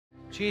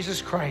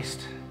Jesus Christ,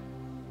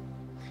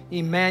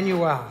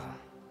 Emmanuel,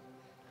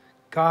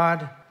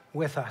 God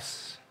with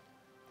us,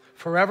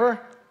 forever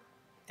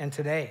and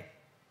today.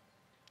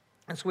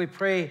 And so we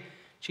pray,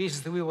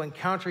 Jesus, that we will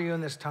encounter you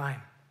in this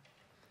time.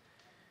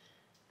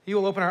 You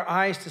will open our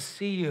eyes to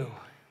see you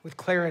with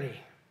clarity,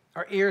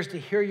 our ears to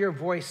hear your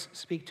voice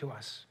speak to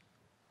us,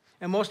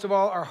 and most of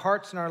all, our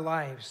hearts and our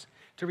lives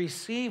to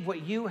receive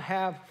what you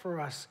have for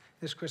us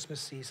this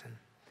Christmas season.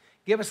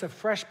 Give us a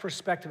fresh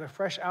perspective, a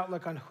fresh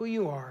outlook on who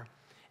you are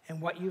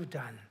and what you've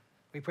done.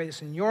 We pray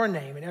this in your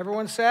name. And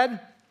everyone said?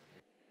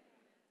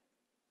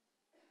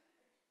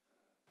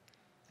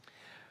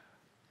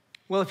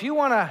 Well, if you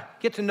want to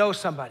get to know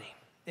somebody,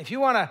 if you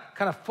want a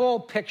kind of full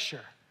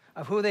picture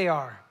of who they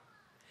are,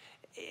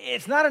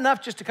 it's not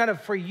enough just to kind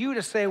of for you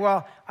to say,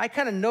 well, I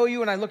kind of know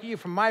you and I look at you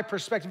from my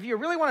perspective. If you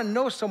really want to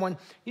know someone,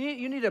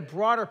 you need a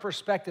broader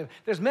perspective.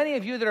 There's many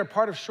of you that are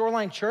part of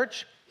Shoreline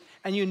Church,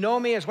 and you know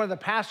me as one of the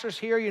pastors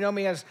here. You know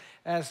me as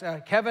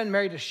Kevin,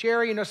 married to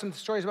Sherry. You know some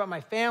stories about my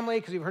family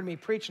because you've heard me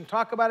preach and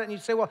talk about it. And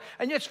you'd say, well,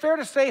 and it's fair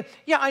to say,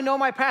 yeah, I know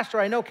my pastor.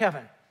 I know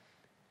Kevin.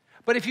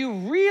 But if you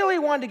really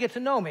wanted to get to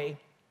know me,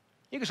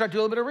 you could start doing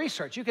a little bit of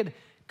research. You could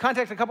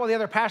contact a couple of the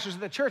other pastors at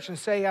the church and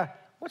say,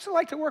 what's it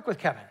like to work with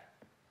Kevin?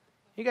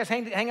 You guys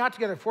hang out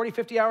together 40,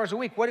 50 hours a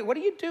week. What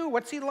do you do?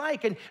 What's he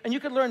like? And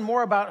you could learn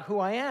more about who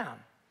I am.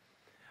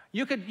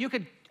 You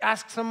could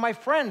ask some of my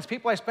friends,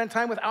 people I spent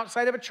time with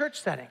outside of a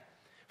church setting.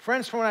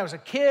 Friends from when I was a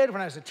kid,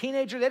 when I was a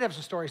teenager, they'd have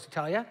some stories to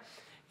tell you.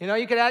 You know,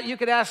 you could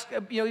ask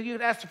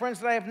the friends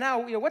that I have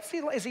now,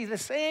 is he the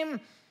same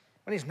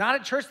when he's not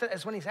at church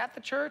as when he's at the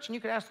church? And you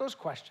could ask those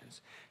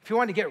questions. If you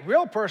wanted to get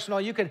real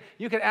personal, you could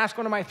ask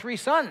one of my 3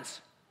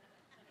 sons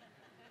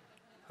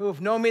who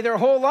have known me their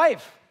whole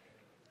life.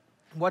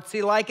 What's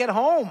he like at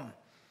home?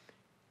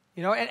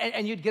 You know,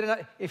 and you'd get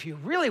another. If you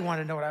really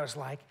want to know what I was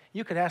like,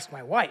 you could ask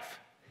my wife.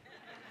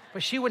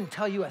 But she wouldn't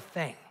tell you a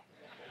thing.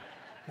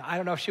 Now, I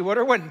don't know if she would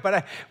or wouldn't,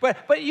 but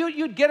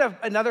you'd get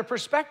another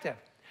perspective.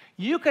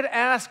 You could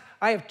ask,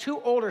 I have 2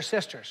 older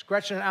sisters,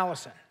 Gretchen and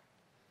Allison.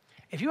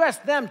 If you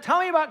ask them, tell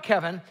me about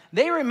Kevin,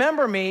 they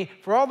remember me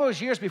for all those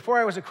years before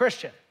I was a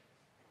Christian.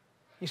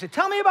 You say,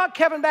 tell me about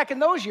Kevin back in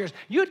those years.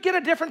 You'd get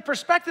a different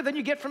perspective than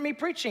you get from me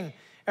preaching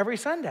every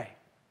Sunday.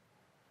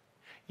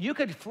 You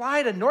could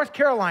fly to North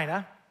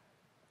Carolina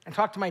and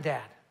talk to my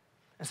dad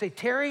and say,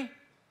 Terry,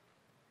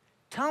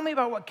 tell me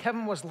about what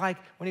Kevin was like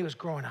when he was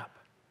growing up.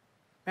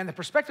 And the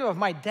perspective of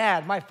my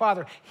dad, my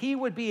father, he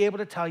would be able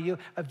to tell you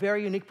a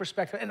very unique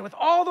perspective. And with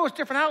all those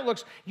different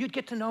outlooks, you'd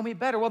get to know me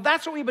better. Well,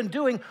 that's what we've been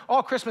doing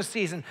all Christmas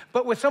season,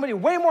 but with somebody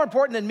way more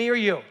important than me or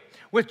you,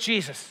 with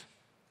Jesus,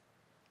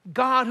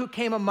 God who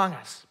came among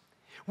us.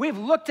 We've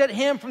looked at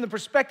him from the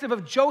perspective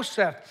of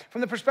Joseph,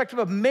 from the perspective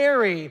of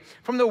Mary,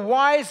 from the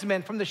wise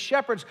men, from the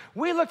shepherds.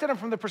 We looked at him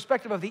from the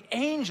perspective of the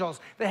angels,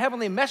 the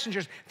heavenly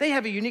messengers. They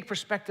have a unique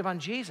perspective on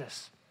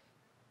Jesus.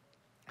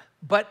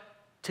 But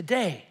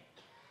today,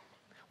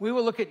 we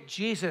will look at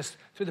Jesus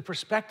through the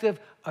perspective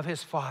of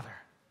his Father,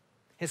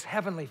 his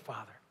heavenly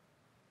Father.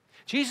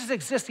 Jesus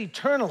exists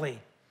eternally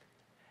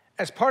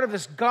as part of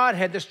this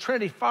Godhead, this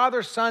Trinity,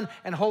 Father, Son,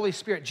 and Holy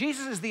Spirit.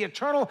 Jesus is the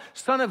eternal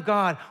Son of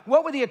God.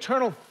 What would the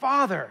eternal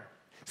Father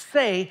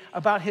say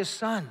about his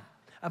Son,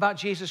 about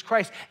Jesus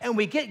Christ? And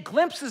we get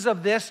glimpses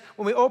of this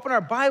when we open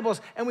our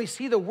Bibles and we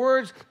see the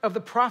words of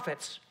the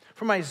prophets,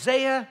 from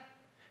Isaiah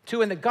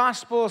to in the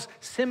Gospels,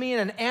 Simeon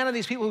and Anna,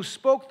 these people who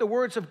spoke the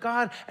words of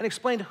God and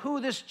explained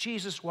who this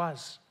Jesus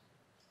was.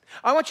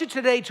 I want you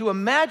today to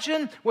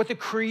imagine what the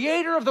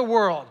creator of the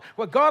world,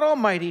 what God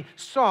Almighty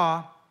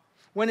saw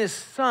when his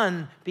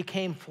Son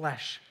became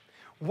flesh.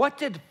 What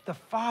did the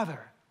Father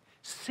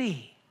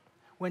see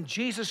when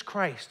Jesus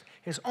Christ,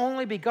 his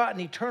only begotten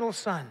eternal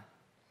Son,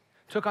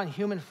 took on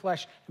human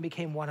flesh and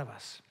became one of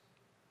us?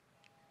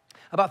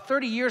 About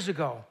 30 years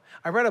ago,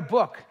 I read a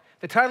book.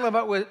 The title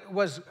of it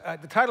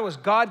was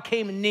God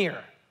Came Near.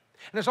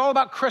 And it's all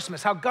about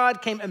Christmas, how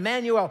God came,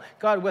 Emmanuel,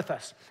 God with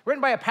us.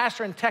 Written by a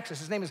pastor in Texas.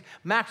 His name is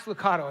Max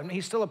Lucado, and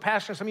he's still a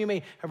pastor. Some of you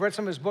may have read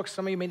some of his books.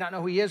 Some of you may not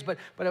know who he is, but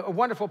a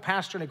wonderful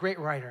pastor and a great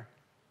writer.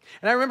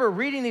 And I remember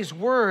reading these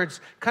words,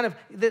 kind of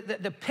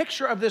the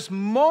picture of this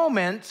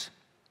moment,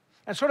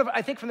 and sort of,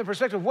 I think, from the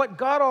perspective of what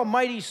God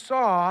Almighty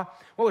saw,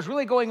 what was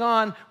really going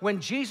on when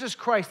Jesus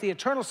Christ, the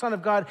eternal Son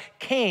of God,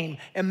 came,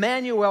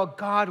 Emmanuel,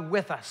 God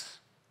with us.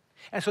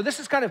 And so this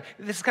is kind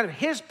of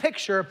his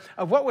picture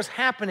of what was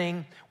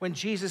happening when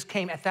Jesus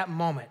came at that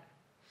moment.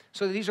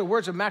 So these are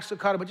words of Max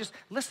Lucado, but just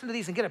listen to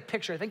these and get a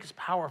picture. I think it's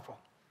powerful.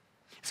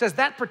 It says,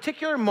 that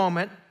particular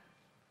moment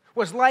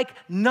was like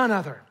none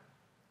other.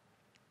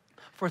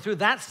 For through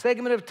that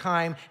segment of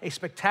time, a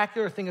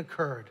spectacular thing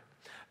occurred.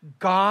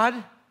 God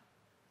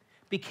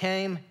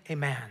became a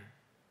man.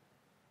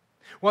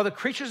 While the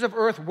creatures of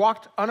earth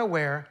walked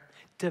unaware,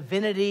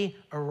 divinity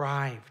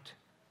arrived.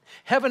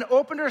 Heaven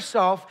opened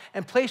herself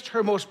and placed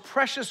her most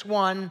precious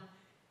one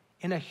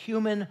in a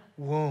human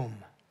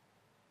womb.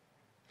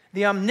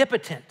 The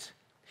omnipotent,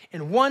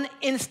 in one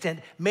instant,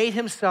 made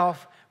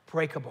himself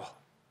breakable.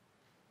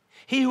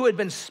 He who had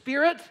been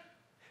spirit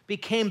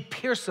became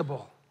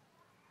pierceable.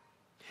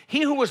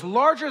 He who was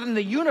larger than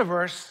the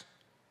universe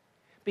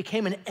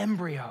became an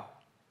embryo.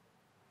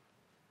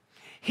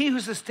 He who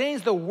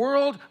sustains the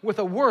world with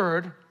a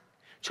word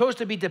chose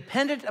to be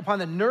dependent upon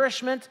the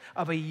nourishment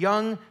of a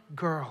young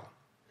girl.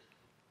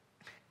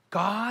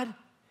 God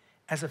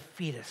as a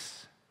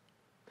fetus.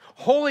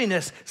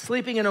 Holiness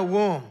sleeping in a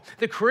womb.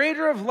 The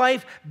creator of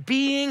life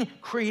being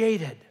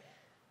created.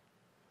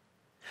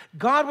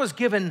 God was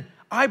given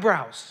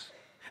eyebrows,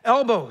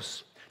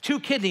 elbows, 2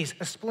 kidneys,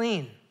 a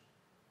spleen.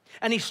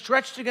 And he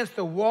stretched against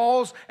the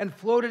walls and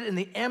floated in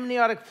the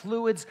amniotic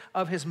fluids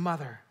of his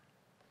mother.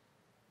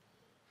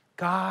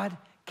 God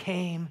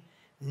came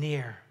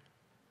near.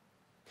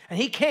 And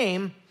he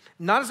came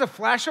not as a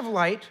flash of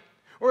light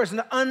or as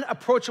an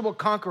unapproachable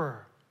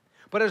conqueror,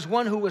 but as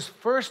one who was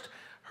first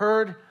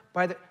heard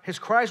by his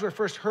cries were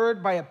first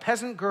heard by a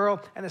peasant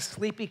girl and a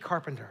sleepy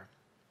carpenter.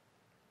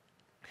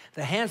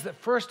 The hands that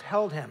first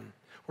held him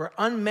were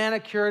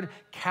unmanicured,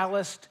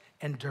 calloused,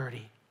 and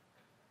dirty.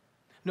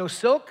 No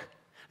silk,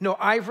 no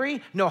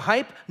ivory, no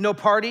hype, no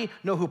party,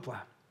 no hoopla.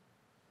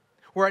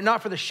 Were it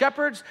not for the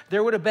shepherds,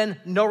 there would have been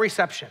no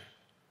reception.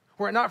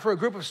 Were it not for a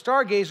group of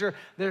stargazers,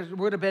 there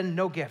would have been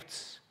no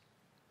gifts.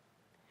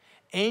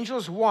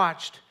 Angels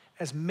watched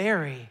as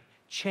Mary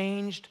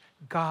changed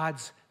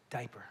God's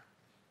diaper.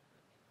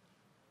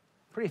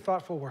 Pretty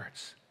thoughtful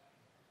words.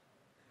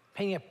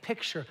 Painting a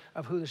picture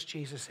of who this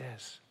Jesus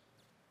is.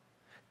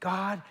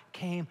 God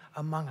came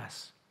among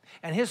us.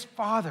 And his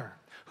Father,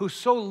 who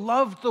so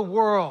loved the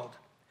world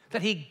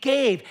that he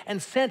gave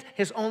and sent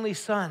his only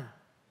Son,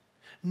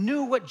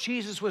 knew what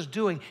Jesus was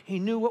doing. He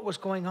knew what was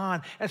going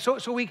on. And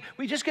so we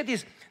just get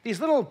these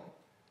little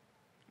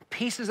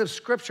pieces of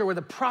scripture where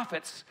the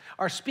prophets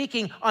are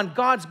speaking on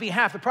God's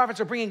behalf. The prophets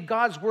are bringing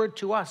God's word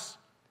to us.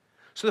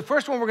 So the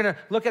first one we're going to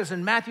look at is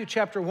in Matthew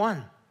chapter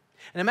 1.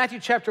 And in Matthew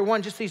chapter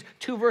 1, just these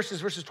 2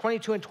 verses, verses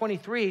 22 and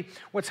 23,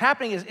 what's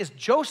happening is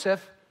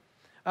Joseph,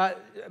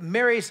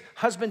 Mary's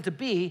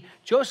husband-to-be,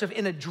 Joseph,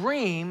 in a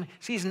dream,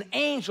 sees an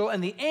angel,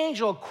 and the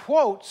angel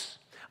quotes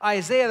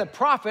Isaiah the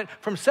prophet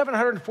from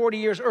 740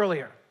 years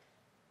earlier.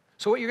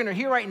 So what you're going to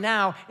hear right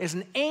now is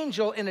an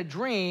angel in a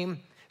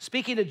dream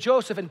speaking to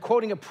Joseph and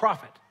quoting a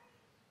prophet.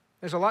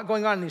 There's a lot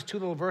going on in these 2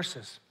 little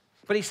verses.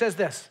 But he says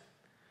this,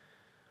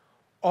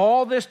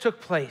 all this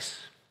took place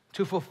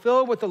to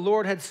fulfill what the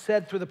Lord had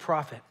said through the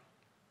prophet.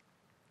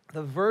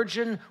 The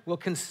virgin will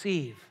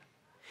conceive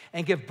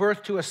and give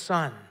birth to a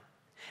son,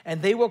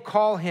 and they will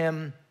call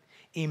him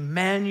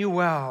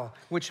Emmanuel,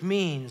 which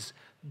means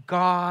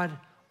God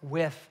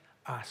with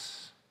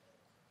us.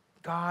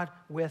 God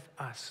with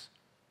us.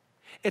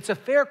 It's a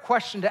fair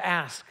question to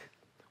ask.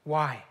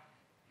 Why?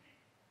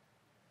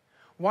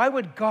 Why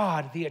would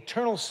God, the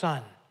eternal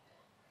Son,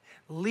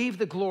 leave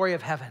the glory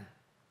of heaven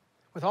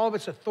with all of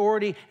its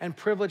authority and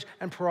privilege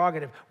and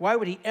prerogative? Why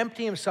would he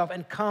empty himself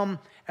and come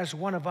as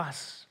one of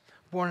us,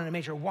 born in a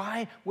manger?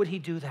 Why would he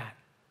do that?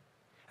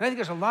 And I think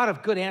there's a lot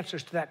of good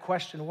answers to that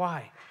question.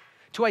 Why?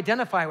 To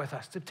identify with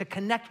us, to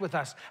connect with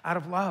us out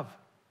of love,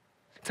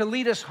 to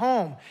lead us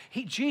home.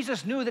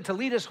 Jesus knew that to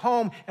lead us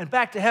home and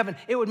back to heaven,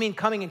 it would mean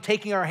coming and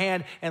taking our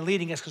hand and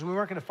leading us because we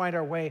weren't going to find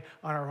our way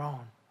on our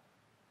own.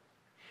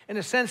 In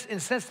a sense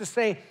to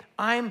say,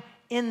 I'm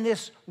in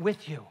this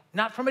with you,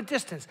 not from a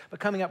distance, but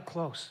coming up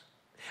close.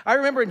 I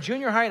remember in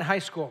junior high and high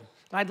school,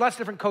 I had lots of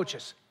different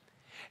coaches.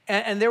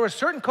 And there were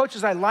certain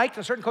coaches I liked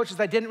and certain coaches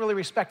I didn't really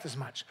respect as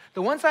much.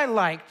 The ones I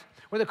liked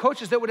were the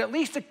coaches that would at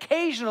least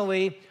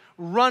occasionally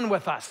run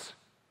with us.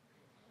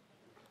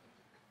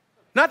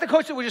 Not the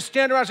coach that would just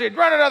stand around and say,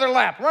 run another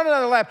lap.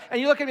 And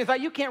you look at me and thought,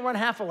 you can't run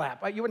half a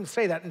lap. You wouldn't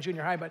say that in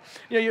junior high, but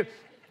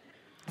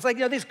it's like,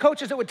 these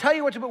coaches that would tell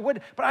you what to do,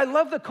 but I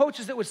love the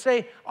coaches that would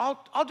say,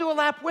 I'll do a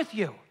lap with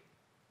you.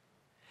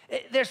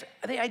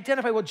 They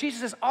identify, well,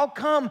 Jesus says, I'll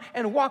come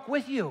and walk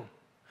with you.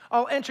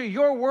 I'll enter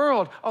your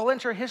world. I'll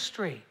enter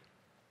history.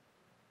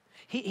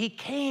 He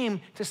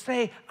came to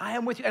say, I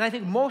am with you. And I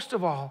think most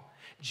of all,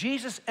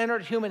 Jesus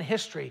entered human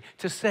history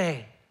to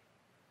say,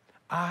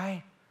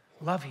 I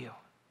love you.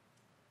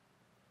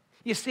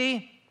 You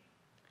see,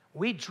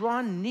 we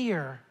draw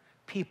near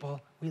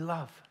people we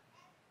love.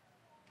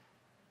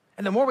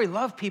 And the more we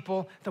love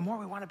people, the more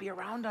we want to be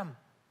around them.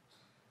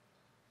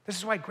 This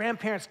is why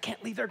grandparents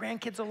can't leave their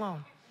grandkids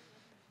alone.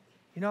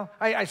 You know,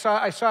 I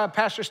saw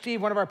Pastor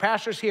Steve, one of our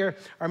pastors here,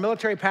 our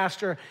military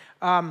pastor.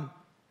 I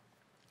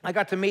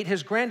got to meet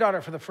his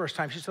granddaughter for the first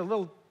time. She's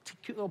a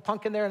cute little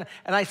punk in there.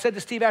 And I said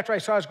to Steve after I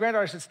saw his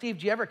granddaughter, I said, Steve,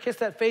 do you ever kiss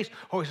that face?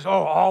 Oh, he says, oh,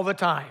 all the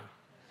time.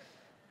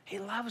 He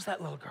loves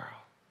that little girl.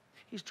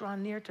 He's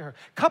drawn near to her.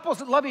 Couples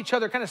that love each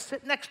other kind of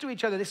sit next to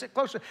each other. They sit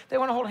closer. They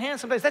want to hold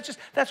hands sometimes.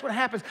 That's what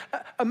happens.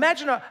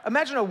 Imagine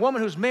a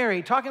woman who's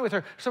married talking with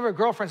some of her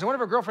girlfriends, and one of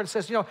her girlfriends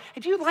says, hey,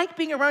 do you like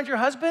being around your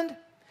husband?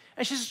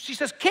 And she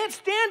says, can't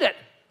stand it.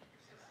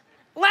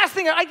 Last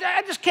thing,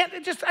 I just can't, I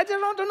do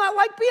not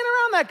like being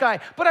around that guy,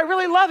 but I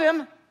really love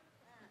him.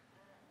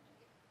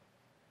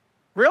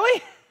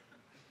 Really?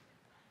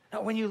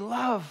 No, when you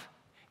love,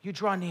 you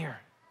draw near.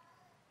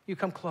 You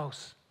come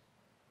close.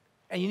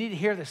 And you need to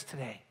hear this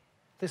today,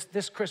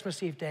 this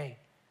Christmas Eve day.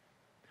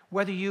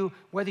 whether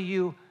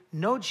you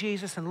know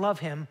Jesus and love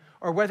him,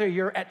 or whether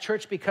you're at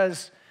church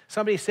because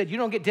somebody said you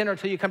don't get dinner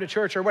until you come to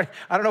church, or what,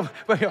 I don't know,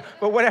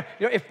 but whatever.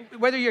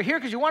 Whether you're here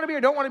because you want to be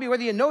or don't want to be,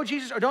 whether you know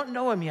Jesus or don't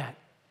know him yet,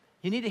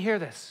 you need to hear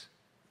this.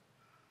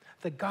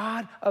 The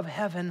God of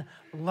heaven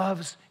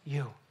loves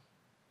you.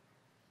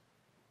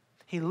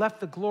 He left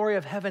the glory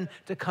of heaven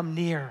to come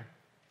near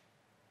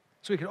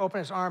so he could open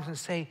his arms and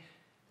say,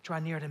 draw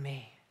near to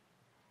me.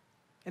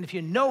 And if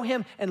you know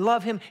him and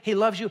love him, he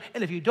loves you.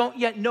 And if you don't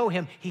yet know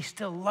him, he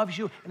still loves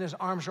you, and his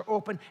arms are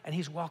open, and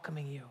he's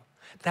welcoming you.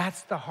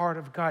 That's the heart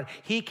of God.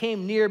 He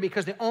came near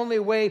because the only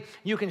way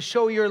you can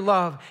show your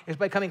love is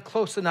by coming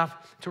close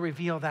enough to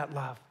reveal that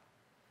love.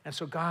 And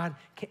so God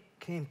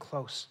came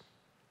close.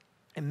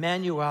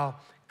 Emmanuel,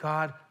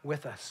 God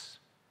with us.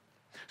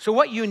 So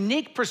what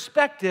unique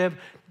perspective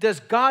does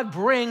God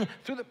bring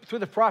through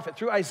the prophet,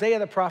 through Isaiah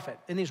the prophet,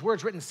 in these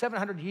words written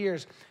 700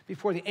 years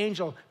before the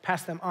angel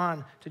passed them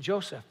on to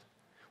Joseph?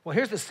 Well,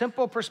 here's the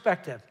simple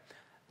perspective.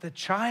 The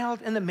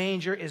child in the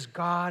manger is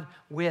God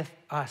with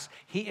us.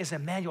 He is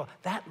Emmanuel.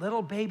 That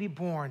little baby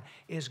born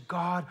is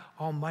God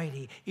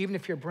Almighty, even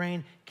if your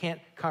brain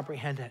can't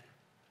comprehend it.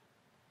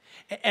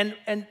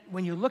 And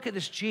when you look at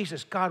this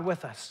Jesus, God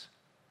with us,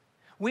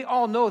 we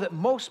all know that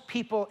most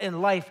people in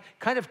life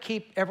kind of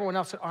keep everyone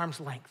else at arm's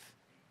length.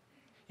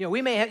 You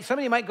know,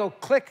 somebody might go,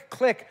 click,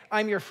 click,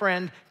 I'm your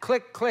friend.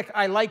 Click, click,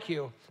 I like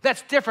you.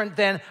 That's different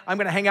than I'm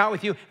going to hang out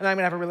with you and I'm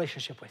going to have a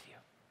relationship with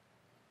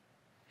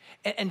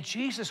you. And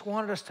Jesus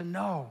wanted us to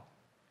know.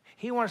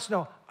 He wanted us to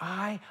know,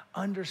 I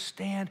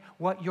understand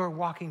what you're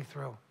walking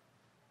through.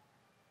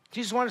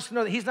 Jesus wanted us to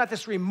know that he's not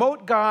this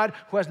remote God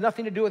who has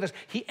nothing to do with us.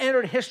 He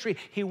entered history.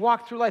 He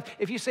walked through life.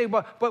 If you say,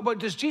 but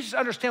does Jesus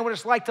understand what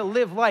it's like to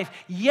live life?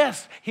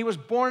 Yes, he was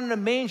born in a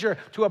manger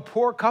to a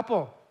poor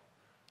couple.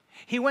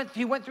 He went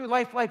through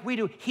life like we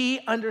do. He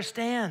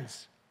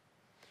understands.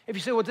 If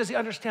you say, well, does he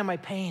understand my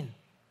pain?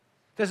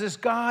 Does this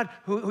God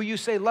who you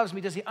say loves me,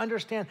 does he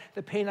understand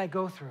the pain I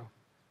go through?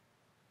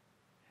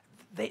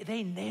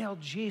 They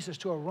nailed Jesus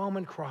to a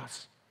Roman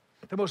cross,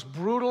 the most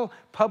brutal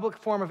public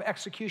form of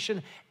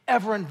execution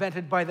ever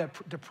invented by the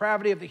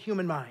depravity of the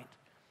human mind.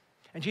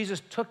 And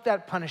Jesus took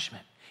that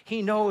punishment.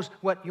 He knows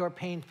what your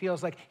pain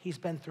feels like. He's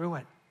been through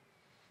it.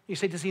 You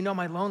say, does he know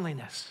my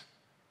loneliness?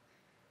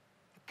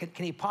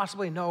 Can he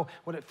possibly know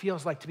what it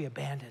feels like to be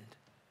abandoned?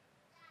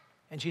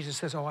 And Jesus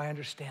says, oh, I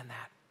understand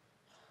that.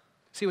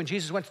 See, when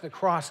Jesus went to the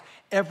cross,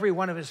 every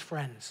one of his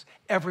friends,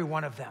 every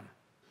one of them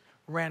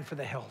ran for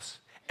the hills.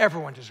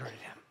 Everyone deserted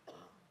him.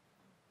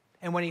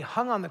 And when he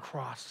hung on the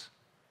cross,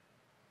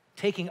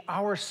 taking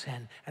our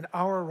sin and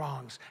our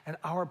wrongs and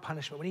our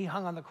punishment, when he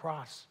hung on the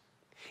cross,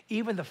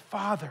 even the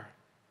Father,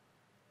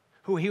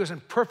 who he was in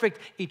perfect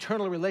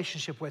eternal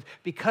relationship with,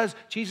 because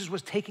Jesus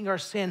was taking our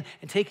sin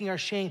and taking our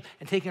shame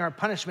and taking our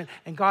punishment,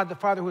 and God the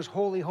Father, who is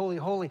holy, holy,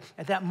 holy,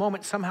 at that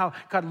moment somehow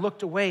God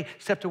looked away,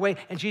 stepped away,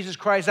 and Jesus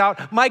cries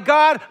out, my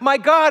God,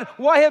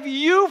 why have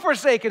you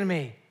forsaken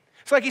me?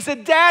 It's like he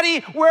said, Daddy,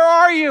 where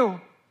are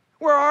you?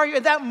 Where are you?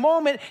 At that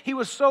moment, he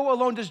was so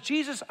alone. Does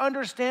Jesus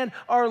understand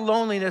our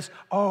loneliness?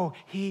 Oh,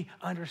 he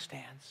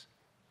understands.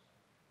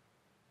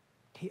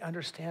 He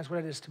understands what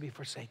it is to be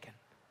forsaken.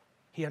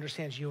 He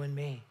understands you and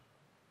me.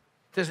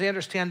 Does he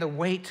understand the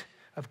weight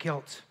of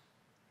guilt?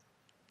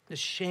 The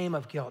shame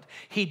of guilt?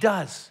 He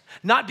does.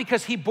 Not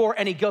because he bore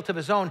any guilt of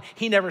his own.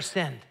 He never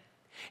sinned.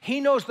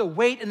 He knows the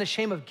weight and the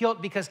shame of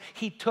guilt because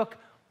he took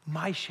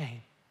my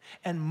shame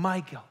and my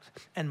guilt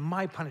and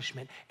my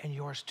punishment and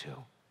yours too.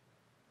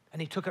 And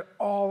he took it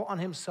all on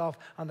himself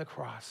on the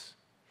cross.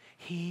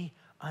 He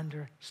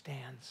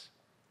understands.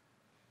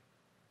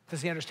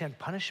 Does he understand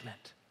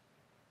punishment?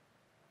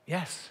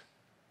 Yes.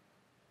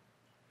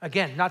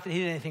 Again, not that he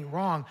did anything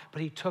wrong,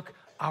 but he took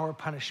our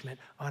punishment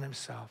on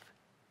himself.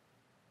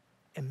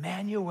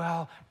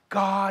 Emmanuel,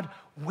 God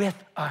with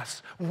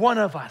us, one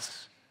of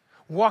us,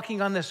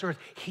 walking on this earth.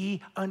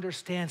 He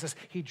understands us.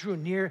 He drew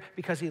near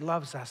because he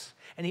loves us,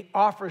 and he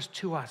offers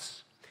to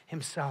us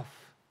himself.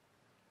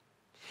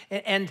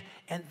 And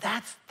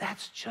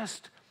that's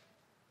just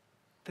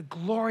the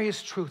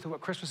glorious truth of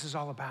what Christmas is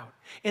all about.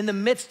 In the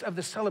midst of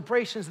the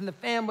celebrations and the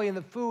family and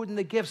the food and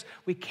the gifts,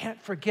 we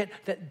can't forget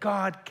that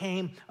God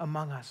came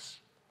among us.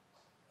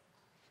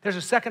 There's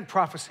a second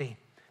prophecy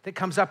that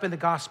comes up in the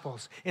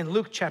Gospels in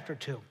Luke chapter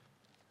 2.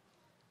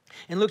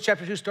 In Luke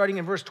chapter 2, starting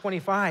in verse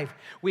 25,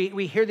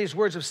 we hear these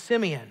words of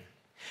Simeon.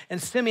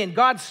 And Simeon,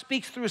 God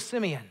speaks through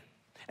Simeon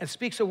and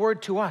speaks a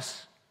word to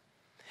us.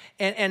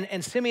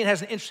 And Simeon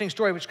has an interesting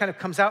story which kind of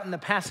comes out in the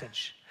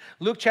passage.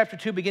 Luke chapter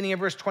 2, beginning in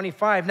verse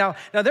 25. Now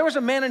there was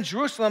a man in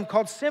Jerusalem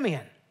called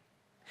Simeon.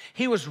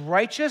 He was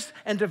righteous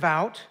and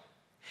devout,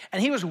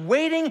 and he was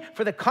waiting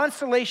for the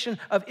consolation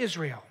of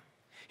Israel.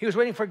 He was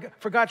waiting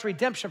for God's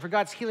redemption, for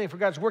God's healing, for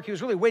God's work. He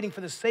was really waiting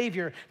for the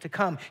Savior to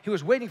come. He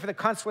was waiting for the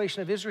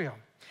consolation of Israel.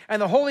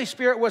 And the Holy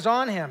Spirit was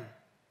on him.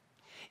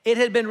 It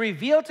had been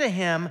revealed to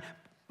him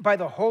by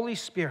the Holy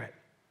Spirit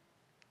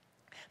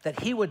that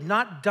he would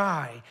not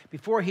die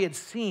before he had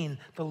seen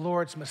the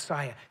Lord's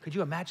Messiah. Could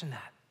you imagine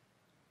that?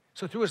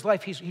 So through his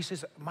life, he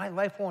says, my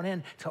life won't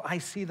end till I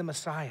see the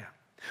Messiah.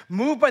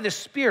 Moved by the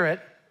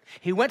Spirit,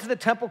 he went to the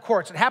temple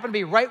courts. It happened to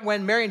be right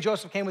when Mary and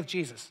Joseph came with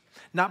Jesus,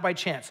 not by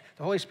chance.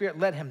 The Holy Spirit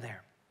led him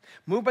there.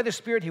 Moved by the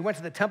Spirit, he went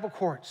to the temple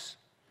courts.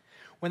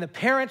 When the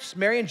parents,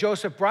 Mary and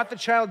Joseph, brought the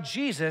child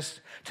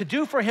Jesus to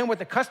do for him what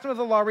the custom of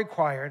the law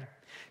required,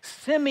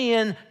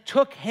 Simeon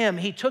took him,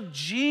 he took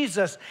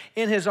Jesus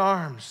in his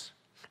arms,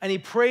 and he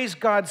praised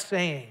God,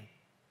 saying,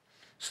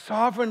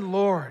 Sovereign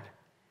Lord,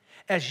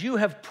 as you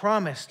have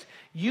promised,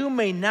 you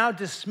may now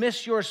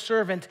dismiss your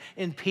servant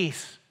in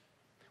peace.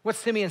 What's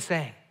Simeon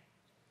saying?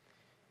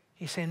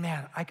 He's saying,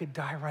 man, I could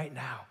die right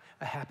now,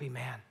 a happy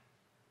man.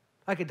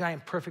 I could die in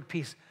perfect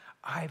peace.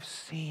 I've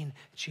seen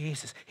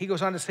Jesus. He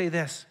goes on to say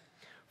this,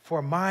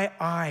 for my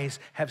eyes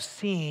have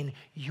seen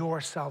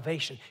your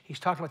salvation. He's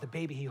talking about the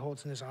baby he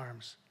holds in his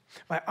arms.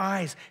 My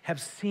eyes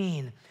have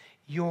seen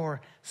your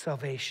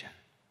salvation.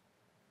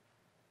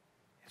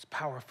 It's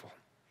powerful,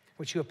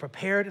 which you have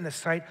prepared in the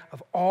sight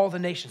of all the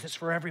nations. It's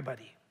for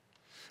everybody.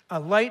 A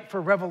light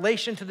for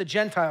revelation to the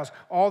Gentiles,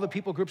 all the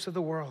people groups of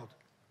the world,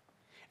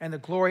 and the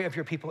glory of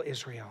your people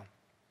Israel.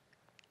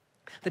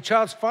 The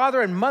child's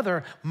father and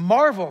mother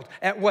marveled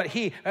at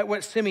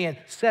what Simeon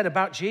said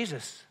about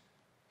Jesus.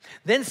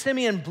 Then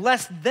Simeon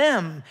blessed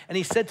them, and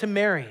he said to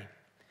Mary,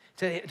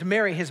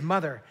 his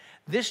mother,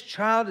 this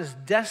child is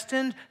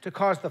destined to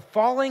cause the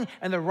falling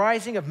and the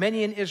rising of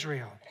many in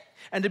Israel,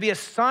 and to be a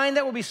sign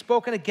that will be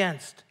spoken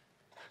against,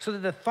 so that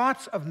the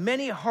thoughts of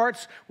many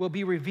hearts will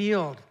be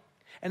revealed,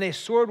 and a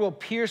sword will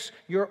pierce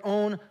your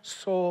own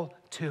soul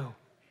too.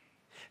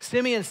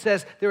 Simeon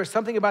says there is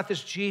something about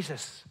this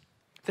Jesus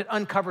that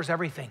uncovers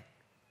everything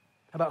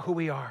about who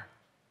we are,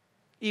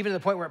 even to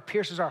the point where it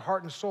pierces our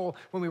heart and soul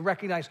when we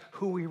recognize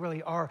who we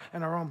really are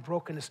and our own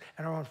brokenness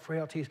and our own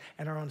frailties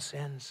and our own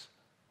sins.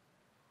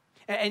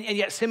 And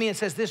yet Simeon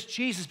says this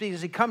Jesus,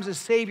 because he comes as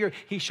Savior,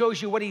 he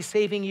shows you what he's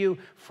saving you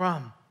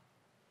from.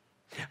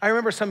 I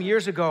remember some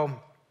years ago,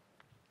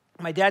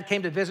 my dad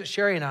came to visit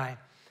Sherry and I.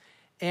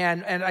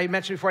 And I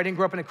mentioned before, I didn't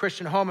grow up in a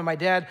Christian home, and my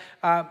dad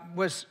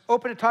was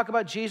open to talk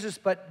about Jesus,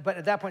 but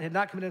at that point had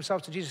not committed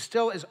himself to Jesus.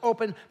 Still is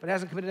open, but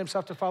hasn't committed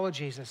himself to follow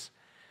Jesus.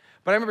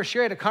 But I remember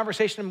Sherry had a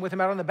conversation with him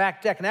out on the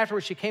back deck, and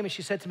afterwards she came and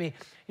she said to me,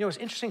 it was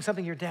interesting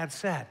something your dad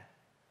said.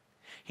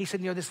 He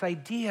said, this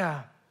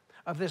idea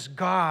of this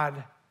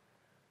God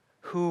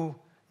who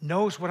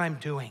knows what I'm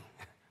doing,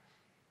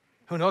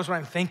 who knows what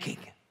I'm thinking,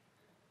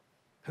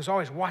 who's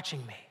always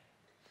watching me.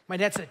 My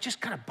dad said, it just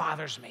kind of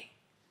bothers me.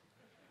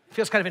 It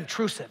feels kind of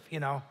intrusive, He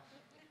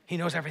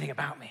knows everything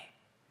about me.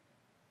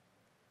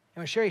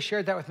 And when Sherry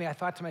shared that with me, I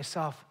thought to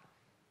myself,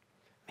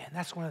 man,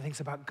 that's one of the things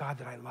about God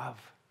that I love.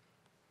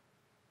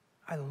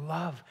 I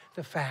love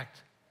the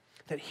fact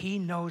that he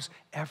knows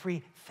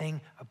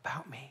everything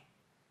about me,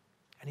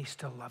 and he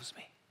still loves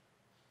me.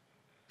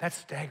 That's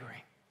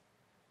staggering.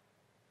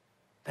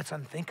 That's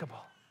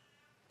unthinkable.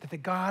 That the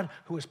God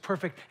who is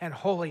perfect and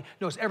holy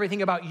knows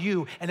everything about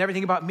you and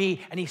everything about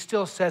me, and he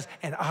still says,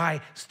 and I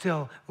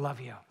still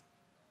love you.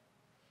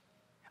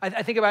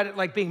 I think about it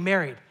like being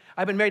married.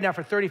 I've been married now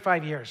for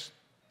 35 years.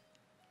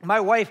 My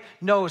wife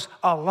knows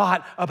a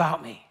lot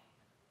about me,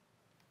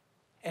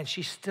 and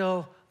she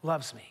still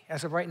loves me.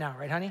 As of right now,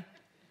 right, honey?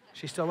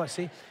 She still loves,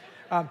 see?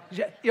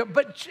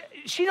 But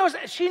she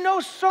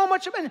knows so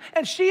much of it,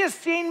 and she has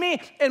seen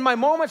me in my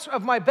moments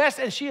of my best,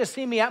 and she has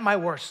seen me at my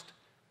worst.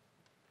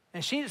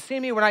 And she's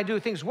seen me when I do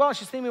things well, and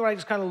she's seen me when I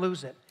just kind of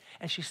lose it.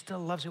 And she still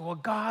loves me. Well,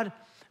 God,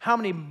 how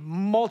many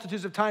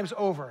multitudes of times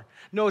over,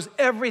 knows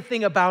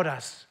everything about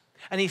us.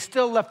 And he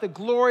still left the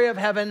glory of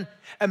heaven,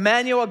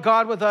 Emmanuel,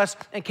 God with us,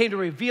 and came to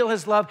reveal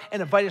his love and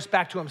invite us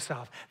back to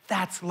himself.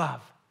 That's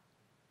love.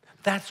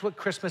 That's what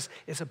Christmas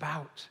is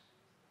about.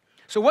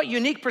 So what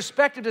unique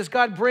perspective does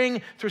God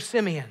bring through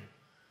Simeon?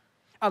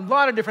 A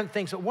lot of different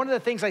things, but one of the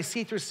things I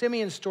see through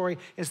Simeon's story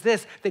is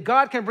this, that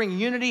God can bring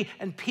unity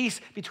and peace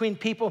between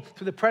people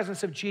through the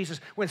presence of Jesus.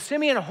 When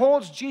Simeon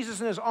holds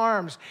Jesus in his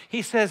arms,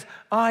 he says,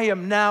 I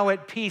am now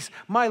at peace.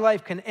 My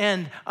life can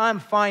end. I'm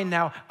fine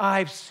now.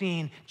 I've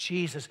seen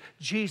Jesus.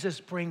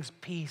 Jesus brings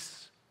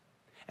peace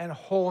and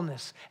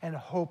wholeness and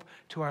hope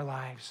to our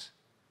lives.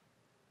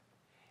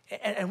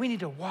 And we need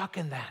to walk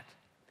in that.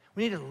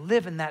 We need to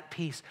live in that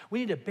peace.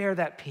 We need to bear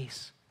that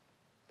peace.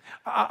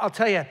 I'll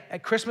tell you,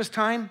 at Christmas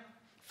time,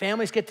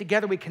 families get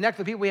together, we connect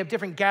with people, we have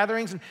different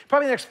gatherings, and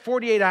probably the next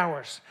 48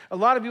 hours, a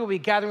lot of you will be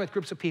gathering with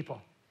groups of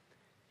people.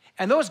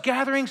 And those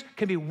gatherings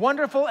can be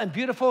wonderful and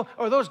beautiful,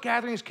 or those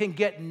gatherings can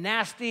get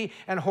nasty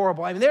and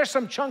horrible. I mean, there's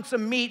some chunks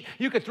of meat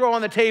you could throw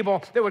on the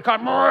table that would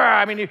cause,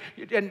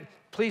 and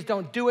please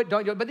don't do it,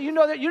 but you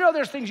know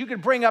there's things you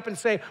could bring up and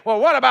say, well,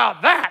 what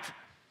about that?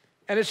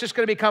 And it's just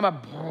going to become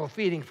a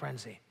feeding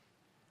frenzy.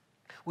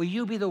 Will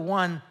you be the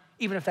one,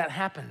 even if that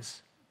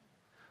happens,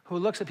 who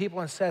looks at people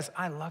and says,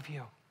 I love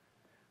you.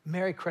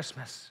 Merry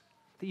Christmas,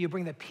 that you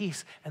bring the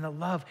peace and the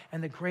love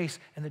and the grace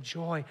and the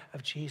joy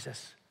of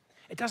Jesus.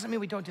 It doesn't mean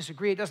we don't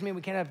disagree. It doesn't mean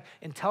we can't have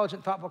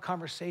intelligent, thoughtful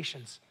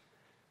conversations.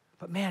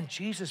 But man,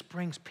 Jesus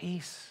brings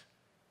peace.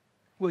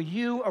 Will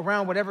you,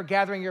 around whatever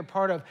gathering you're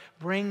part of,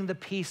 bring the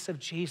peace of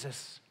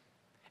Jesus?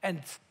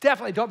 And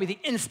definitely don't be the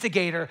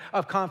instigator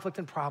of conflict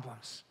and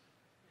problems.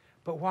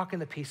 But walk in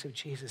the peace of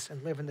Jesus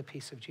and live in the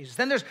peace of Jesus.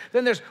 Then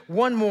there's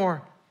one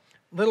more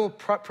little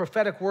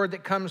prophetic word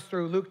that comes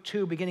through Luke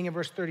 2, beginning in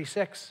verse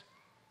 36.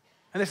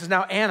 And this is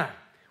now Anna.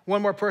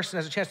 One more person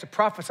has a chance to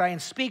prophesy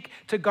and speak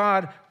to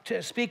God,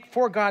 to speak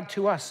for God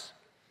to us.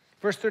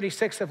 Verse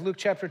 36 of Luke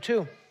chapter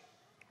 2.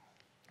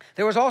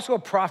 There was also a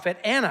prophet,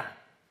 Anna,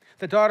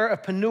 the daughter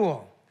of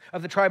Penuel,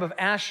 of the tribe of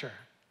Asher.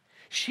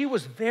 She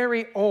was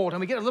very old, and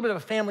we get a little bit of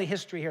a family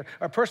history here,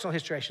 or personal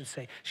history, I should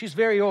say. She's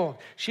very old.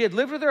 She had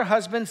lived with her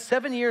husband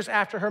 7 years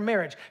after her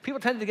marriage.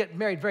 People tended to get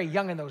married very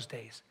young in those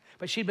days,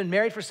 but she'd been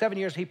married for 7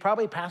 years. He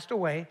probably passed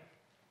away.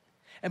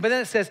 But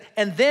then it says,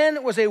 and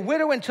then was a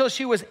widow until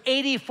she was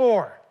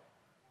 84.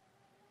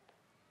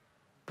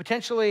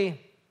 Potentially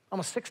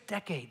almost 6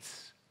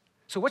 decades.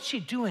 So what's she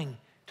doing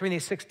during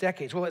these 6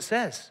 decades? Well, it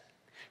says,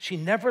 she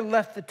never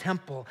left the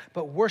temple,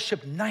 but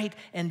worshiped night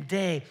and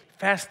day,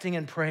 fasting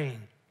and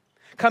praying.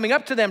 Coming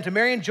up to them, to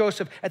Mary and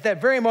Joseph, at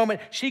that very moment,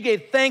 she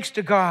gave thanks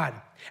to God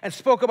and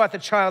spoke about the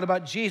child,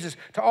 about Jesus,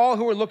 to all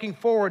who were looking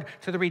forward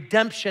to the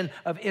redemption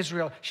of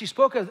Israel. She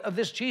spoke of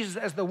this Jesus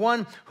as the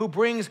one who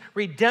brings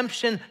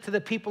redemption to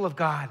the people of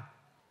God,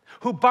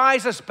 who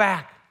buys us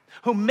back,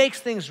 who makes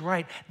things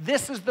right.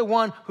 This is the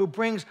one who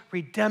brings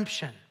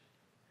redemption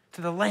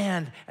to the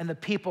land and the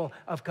people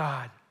of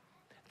God,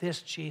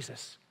 this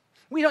Jesus.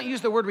 We don't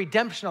use the word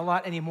redemption a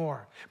lot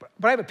anymore,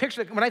 but I have a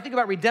picture that when I think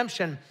about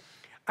redemption,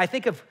 I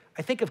think of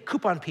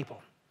coupon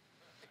people.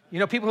 You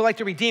know, people who like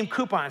to redeem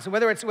coupons, and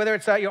whether it's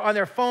on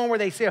their phone where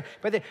they say,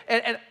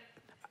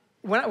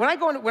 when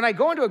I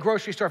go into a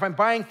grocery store, if I'm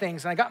buying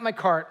things and I got in my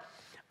cart,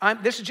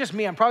 this is just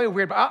me. I'm probably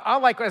weird, but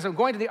I'll like as I'm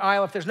going to the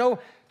aisle, if there's no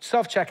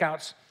self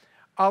checkouts,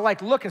 I'll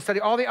like look and study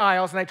all the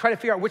aisles, and I try to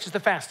figure out which is the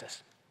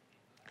fastest.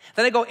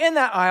 Then I go in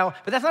that aisle,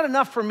 but that's not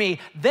enough for me.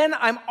 Then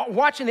I'm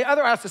watching the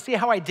other aisles to see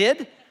how I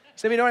did.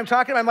 So you know what I'm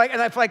talking about? I'm like,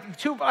 and if like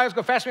 2 aisles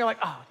go faster, I'm like,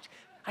 oh,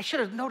 I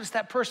should have noticed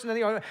that person in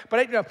the other.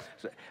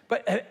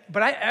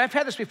 But I've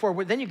had this before.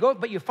 Where then you go,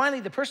 but you finally,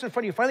 the person in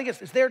front of you finally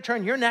gets, it's their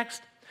turn. You're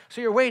next,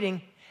 so you're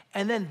waiting,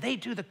 and then they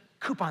do the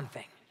coupon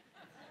thing.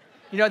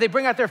 You know, they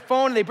bring out their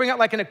phone, and they bring out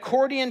like an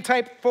accordion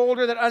type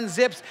folder that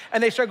unzips,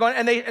 and they start going,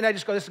 and I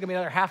just go, this is gonna be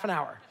another half an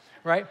hour,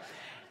 right?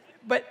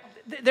 But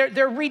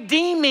they're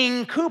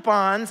redeeming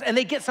coupons, and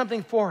they get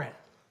something for it.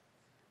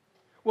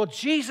 Well,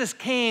 Jesus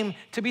came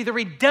to be the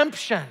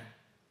redemption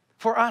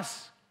for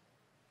us.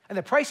 And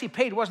the price he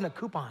paid wasn't a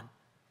coupon.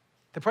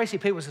 The price he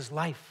paid was his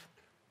life,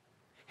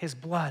 his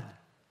blood.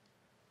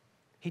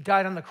 He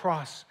died on the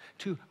cross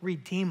to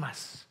redeem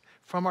us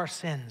from our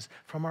sins,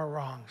 from our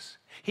wrongs.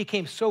 He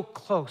came so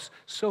close,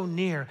 so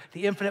near.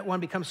 The infinite one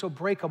becomes so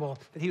breakable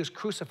that he was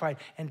crucified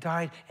and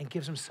died and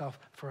gives himself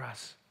for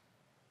us.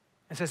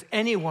 And says,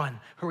 anyone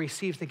who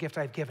receives the gift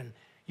I've given,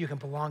 you can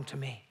belong to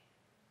me.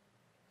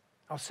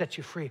 I'll set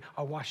you free.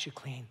 I'll wash you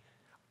clean.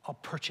 I'll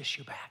purchase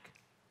you back.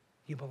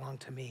 You belong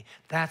to me.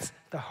 That's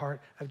the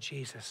heart of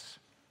Jesus.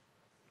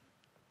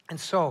 And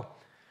so,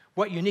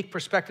 what unique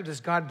perspective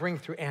does God bring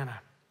through Anna?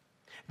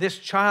 This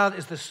child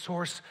is the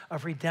source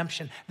of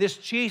redemption. This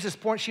Jesus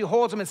born, she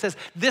holds him and says,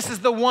 this is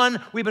the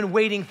one we've been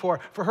waiting for.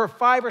 For her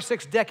 5 or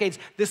 6 decades,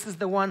 this is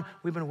the one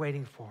we've been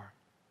waiting for.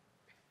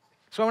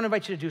 So I want to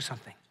invite you to do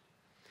something.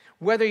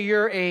 Whether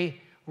you're a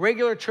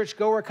regular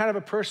churchgoer, kind of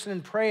a person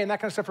and pray and that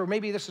kind of stuff, or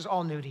maybe this is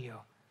all new to you,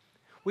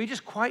 will you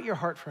just quiet your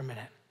heart for a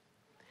minute?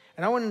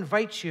 And I want to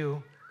invite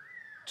you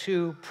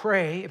to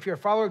pray. If you're a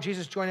follower of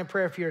Jesus, join in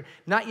prayer. If you're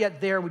not yet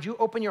there, would you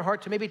open your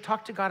heart to maybe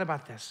talk to God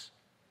about this?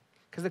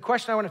 Because the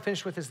question I want to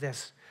finish with is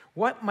this.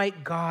 What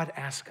might God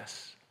ask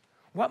us?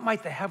 What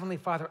might the Heavenly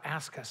Father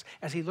ask us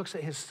as he looks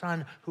at his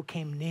Son who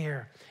came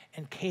near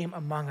and came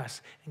among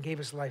us and gave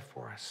his life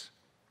for us?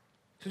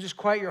 So just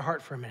quiet your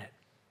heart for a minute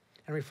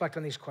and reflect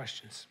on these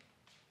questions.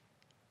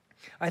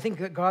 I think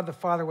that God the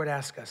Father would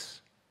ask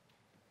us,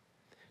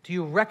 do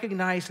you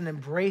recognize and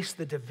embrace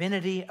the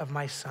divinity of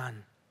my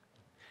Son?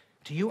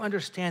 Do you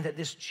understand that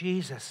this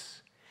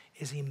Jesus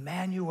is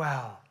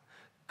Emmanuel,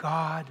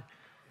 God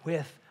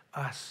with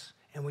us?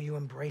 And will you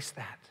embrace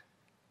that?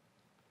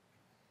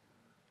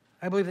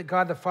 I believe that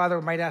God the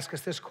Father might ask us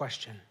this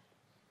question.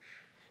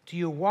 Do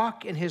you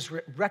walk in his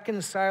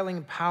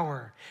reconciling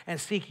power and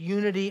seek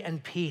unity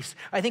and peace?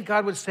 I think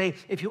God would say,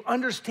 if you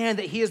understand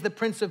that he is the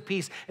Prince of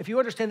Peace, if you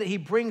understand that he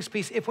brings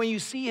peace, if when you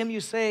see him you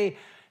say,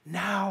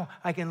 now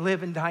I can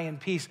live and die in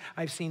peace,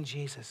 I've seen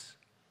Jesus.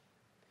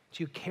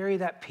 Do you carry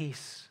that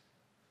peace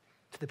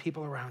to the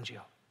people around you?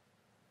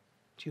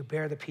 Do you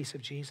bear the peace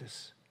of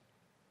Jesus?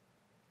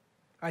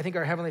 I think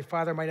our Heavenly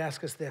Father might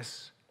ask us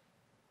this.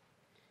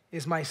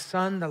 Is my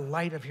Son the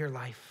light of your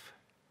life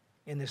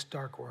in this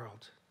dark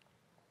world?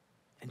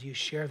 And do you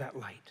share that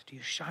light? Do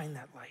you shine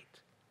that light?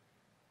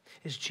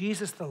 Is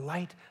Jesus the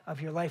light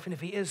of your life? And if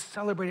he is,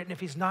 celebrate it. And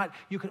if he's not,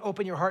 you can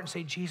open your heart and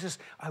say, Jesus,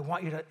 I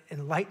want you to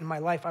enlighten my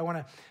life. I want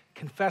to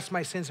confess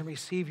my sins and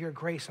receive your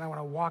grace. And I want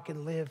to walk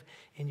and live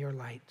in your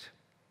light.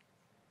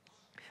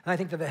 And I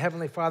think that the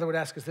Heavenly Father would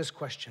ask us this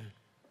question.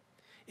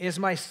 Is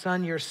my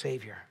Son your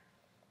Savior?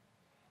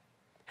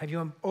 Have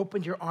you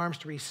opened your arms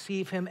to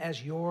receive him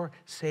as your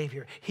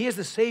Savior? He is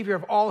the Savior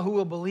of all who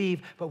will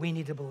believe, but we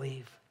need to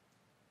believe.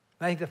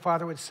 And I think the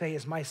Father would say,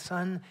 is my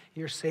son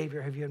your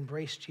Savior? Have you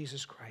embraced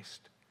Jesus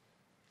Christ?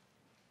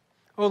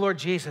 Oh, Lord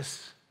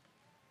Jesus,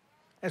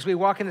 as we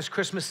walk in this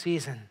Christmas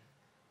season,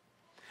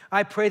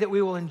 I pray that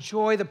we will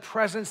enjoy the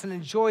presents and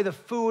enjoy the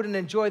food and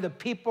enjoy the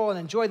people and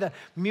enjoy the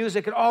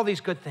music and all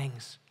these good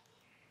things.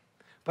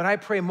 But I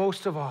pray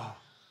most of all,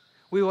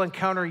 we will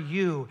encounter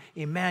you,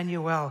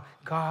 Emmanuel,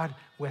 God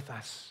with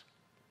us.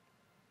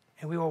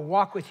 And we will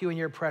walk with you in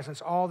your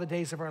presence all the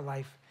days of our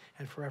life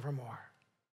and forevermore.